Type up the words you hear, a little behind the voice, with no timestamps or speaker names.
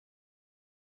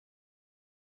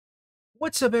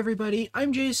What's up everybody,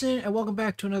 I'm Jason and welcome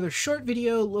back to another short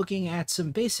video looking at some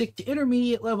basic to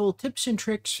intermediate level tips and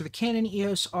tricks for the Canon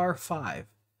EOS R5.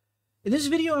 In this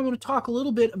video I'm going to talk a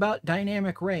little bit about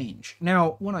dynamic range.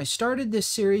 Now when I started this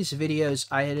series of videos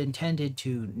I had intended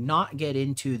to not get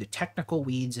into the technical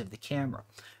weeds of the camera.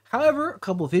 However, a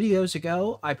couple videos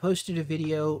ago I posted a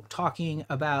video talking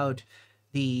about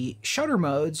the shutter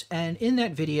modes, and in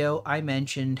that video I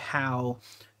mentioned how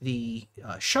the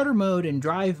shutter mode and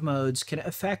drive modes can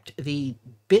affect the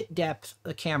bit depth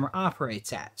the camera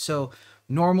operates at. So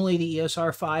normally the EOS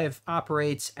R5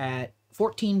 operates at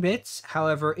 14 bits.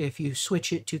 However, if you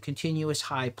switch it to continuous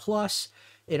high plus,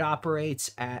 it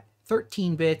operates at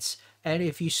 13 bits. And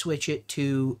if you switch it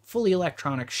to fully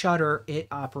electronic shutter, it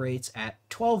operates at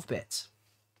 12 bits.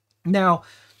 Now,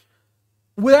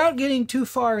 without getting too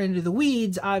far into the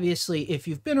weeds, obviously, if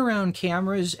you've been around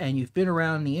cameras and you've been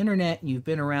around the internet and you've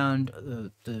been around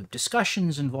the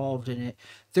discussions involved in it,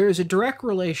 there is a direct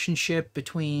relationship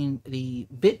between the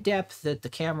bit depth that the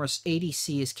camera's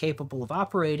ADC is capable of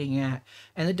operating at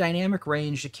and the dynamic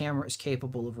range the camera is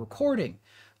capable of recording.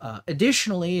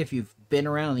 Additionally, if you've been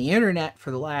around the internet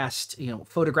for the last,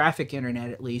 photographic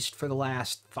internet at least, for the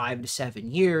last 5 to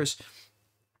 7 years,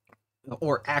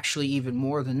 or actually even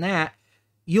more than that,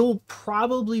 you'll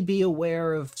probably be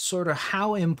aware of sort of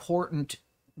how important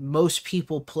most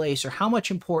people place, or how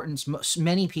much importance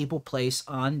many people place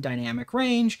on dynamic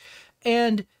range.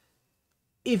 And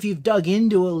if you've dug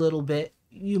into a little bit,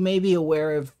 you may be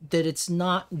aware of that it's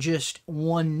not just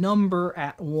one number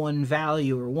at one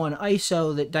value or one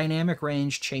ISO, that dynamic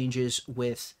range changes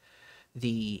with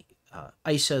the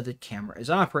ISO the camera is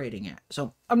operating at.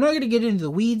 So I'm not going to get into the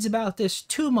weeds about this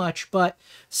too much, but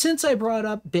since I brought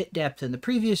up bit depth in the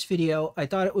previous video, I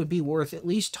thought it would be worth at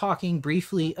least talking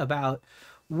briefly about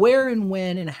where and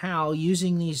when and how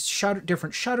using these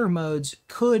different shutter modes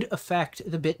could affect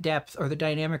the bit depth or the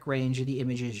dynamic range of the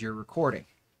images you're recording.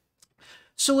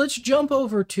 So let's jump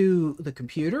over to the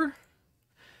computer.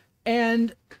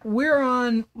 And we're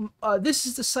on, this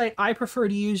is the site I prefer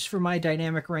to use for my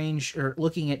dynamic range, or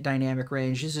looking at dynamic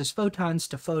range. This is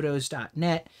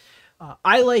photonstoPhotos.net.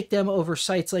 I like them over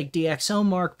sites like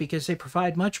DxOMark because they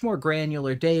provide much more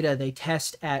granular data. They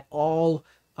test at all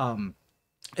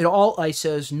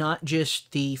ISOs, not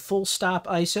just the full stop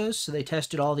ISOs. So they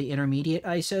tested all the intermediate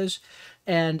ISOs.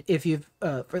 And if you've,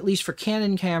 at least for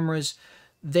Canon cameras,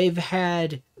 they've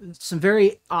had some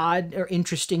very odd or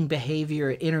interesting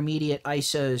behavior at intermediate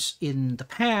ISOs in the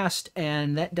past,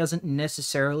 and that doesn't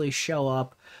necessarily show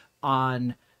up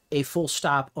on a full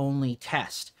stop only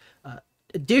test.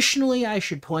 Additionally, I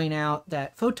should point out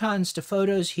that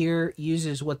Photons2Photos here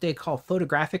uses what they call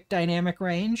photographic dynamic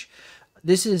range.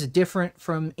 This is different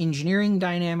from engineering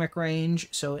dynamic range.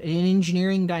 So in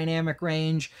engineering dynamic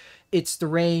range, it's the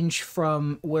range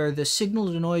from where the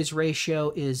signal to noise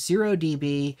ratio is 0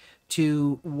 dB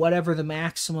to whatever the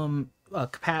maximum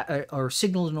or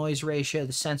signal to noise ratio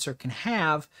the sensor can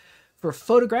have. For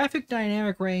photographic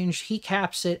dynamic range, he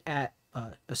caps it at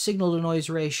a signal to noise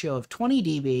ratio of 20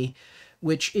 dB,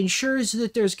 which ensures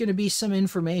that there's going to be some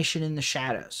information in the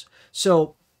shadows.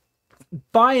 So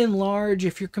by and large,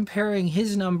 if you're comparing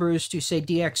his numbers to, say,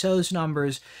 DxO's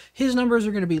numbers, his numbers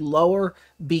are going to be lower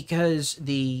because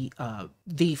the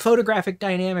photographic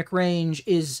dynamic range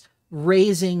is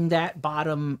raising that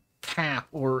bottom cap,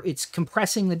 or it's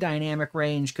compressing the dynamic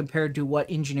range compared to what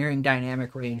engineering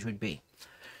dynamic range would be.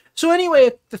 So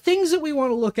anyway, the things that we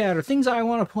want to look at, or things I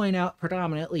want to point out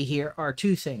predominantly here, are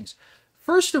two things.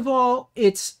 First of all,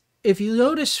 if you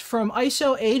notice from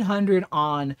ISO 800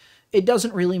 on, it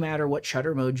doesn't really matter what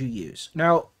shutter mode you use.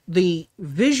 Now, the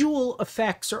visual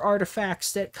effects or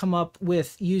artifacts that come up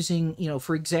with using,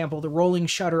 for example, the rolling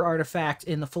shutter artifact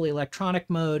in the fully electronic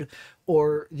mode,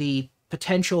 or the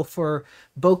potential for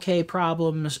bokeh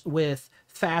problems with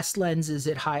fast lenses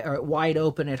at high or wide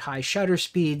open at high shutter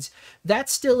speeds, that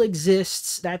still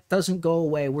exists. That doesn't go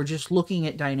away. We're just looking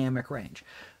at dynamic range.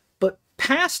 But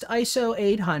past ISO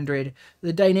 800,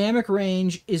 the dynamic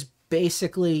range is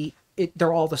basically,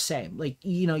 they're all the same. Like,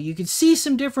 you can see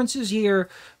some differences here.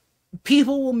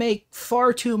 People will make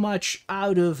far too much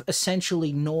out of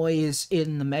essentially noise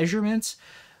in the measurements.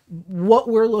 What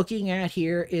we're looking at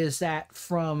here is that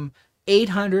from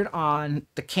 800 on,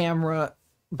 the camera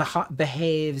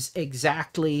behaves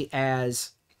exactly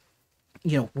as,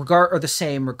 or the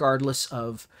same regardless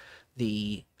of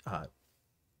the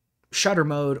shutter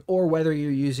mode, or whether you're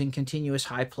using continuous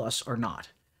high plus or not.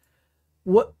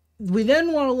 What we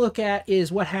then want to look at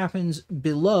is what happens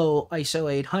below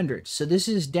ISO 800. So this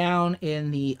is down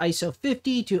in the ISO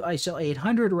 50 to ISO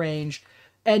 800 range,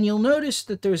 and you'll notice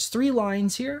that there's 3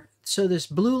 lines here. So this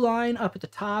blue line up at the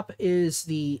top is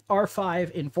the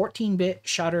R5 in 14-bit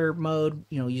shutter mode,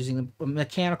 you know, using a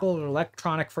mechanical or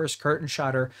electronic first curtain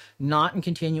shutter, not in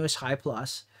continuous high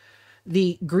plus.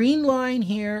 The green line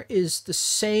here is the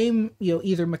same, you know,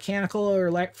 either mechanical or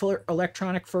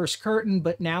electronic first curtain,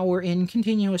 but now we're in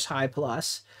continuous high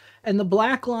plus. And the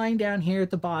black line down here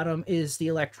at the bottom is the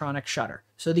electronic shutter.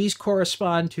 So these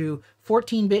correspond to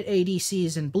 14-bit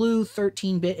ADCs in blue,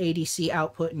 13-bit ADC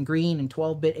output in green, and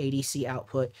 12-bit ADC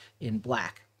output in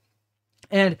black.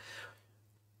 And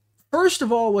first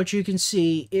of all, what you can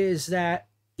see is that,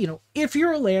 you know, if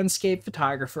you're a landscape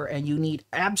photographer and you need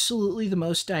absolutely the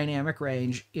most dynamic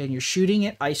range and you're shooting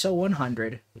at ISO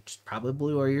 100, which is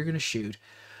probably where you're going to shoot,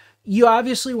 you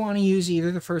obviously want to use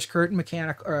either the first curtain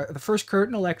mechanical or the first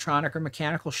curtain electronic or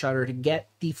mechanical shutter to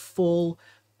get the full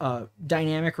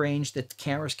dynamic range that the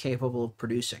camera is capable of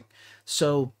producing.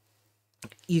 So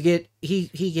you get, he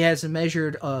has a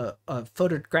measured a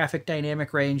photographic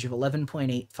dynamic range of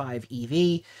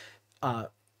 11.85 EV.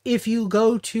 If you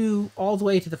go to all the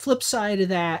way to the flip side of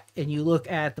that and you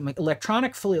look at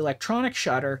the fully electronic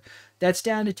shutter, that's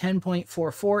down to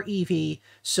 10.44 EV.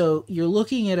 So you're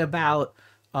looking at about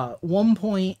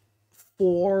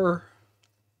 1.4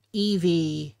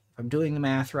 EV. If I'm doing the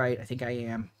math right, I think I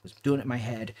am. I was doing it in my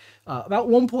head. About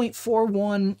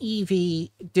 1.41 EV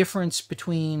difference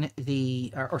between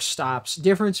the, or stops,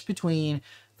 difference between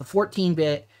the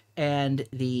 14-bit and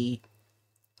the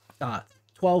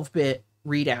 12-bit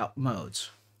readout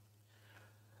modes.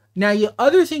 Now, the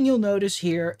other thing you'll notice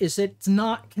here is that it's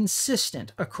not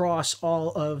consistent across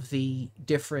all of the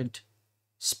different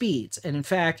speeds. And in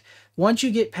fact, once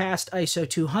you get past ISO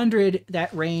 200,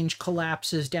 that range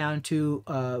collapses down to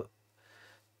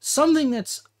something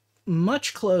that's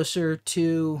much closer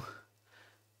to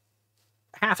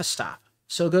half a stop.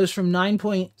 So it goes from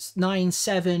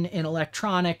 9.97 in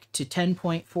electronic to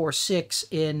 10.46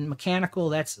 in mechanical.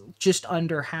 That's just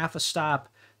under half a stop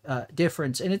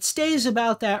difference. And it stays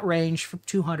about that range from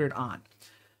 200 on.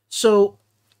 So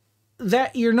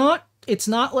that it's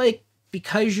not like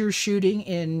because you're shooting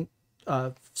in,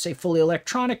 say, fully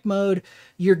electronic mode,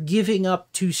 you're giving up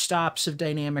 2 stops of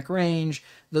dynamic range.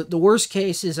 The worst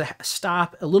case is a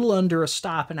little under a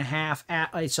stop and a half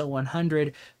at ISO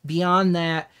 100. Beyond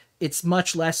that, it's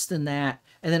much less than that.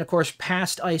 And then, of course,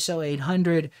 past ISO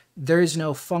 800, there is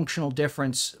no functional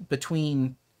difference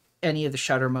between any of the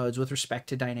shutter modes with respect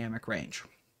to dynamic range.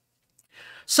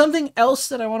 Something else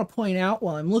that I want to point out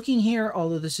while I'm looking here,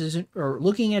 although this isn't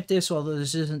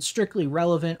strictly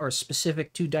relevant or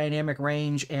specific to dynamic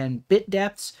range and bit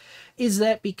depths, is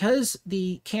that because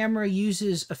the camera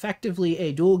uses effectively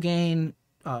a dual gain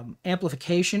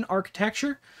amplification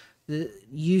architecture,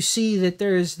 you see that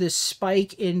there's this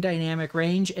spike in dynamic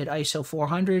range at ISO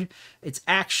 400. It's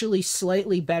actually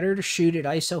slightly better to shoot at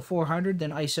ISO 400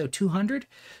 than ISO 200.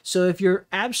 So if you're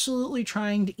absolutely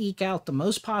trying to eke out the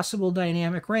most possible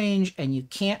dynamic range and you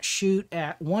can't shoot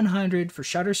at 100 for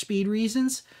shutter speed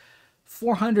reasons,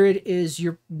 400 is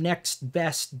your next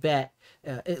best bet,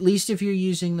 at least if you're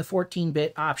using the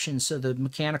 14-bit option, so the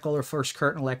mechanical or first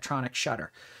curtain electronic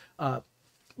shutter.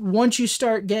 Once you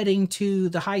start getting to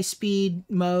the high-speed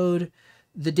mode,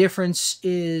 the difference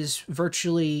is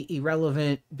virtually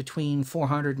irrelevant between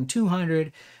 400 and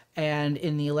 200, and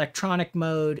in the electronic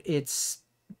mode, it's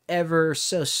ever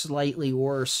so slightly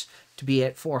worse to be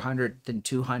at 400 than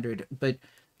 200. But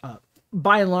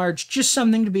by and large, just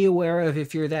something to be aware of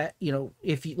if you're that, you know,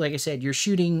 if you, like I said, you're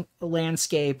shooting a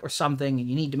landscape or something and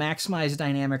you need to maximize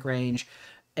dynamic range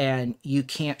and you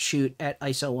can't shoot at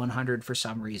ISO 100 for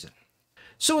some reason.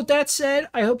 So with that said,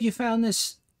 I hope you found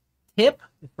this tip,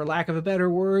 for lack of a better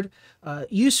word,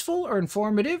 useful or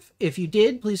informative. If you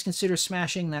did, please consider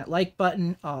smashing that like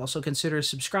button. Also consider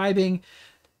subscribing.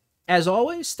 As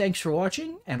always, thanks for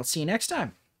watching, and I'll see you next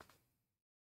time.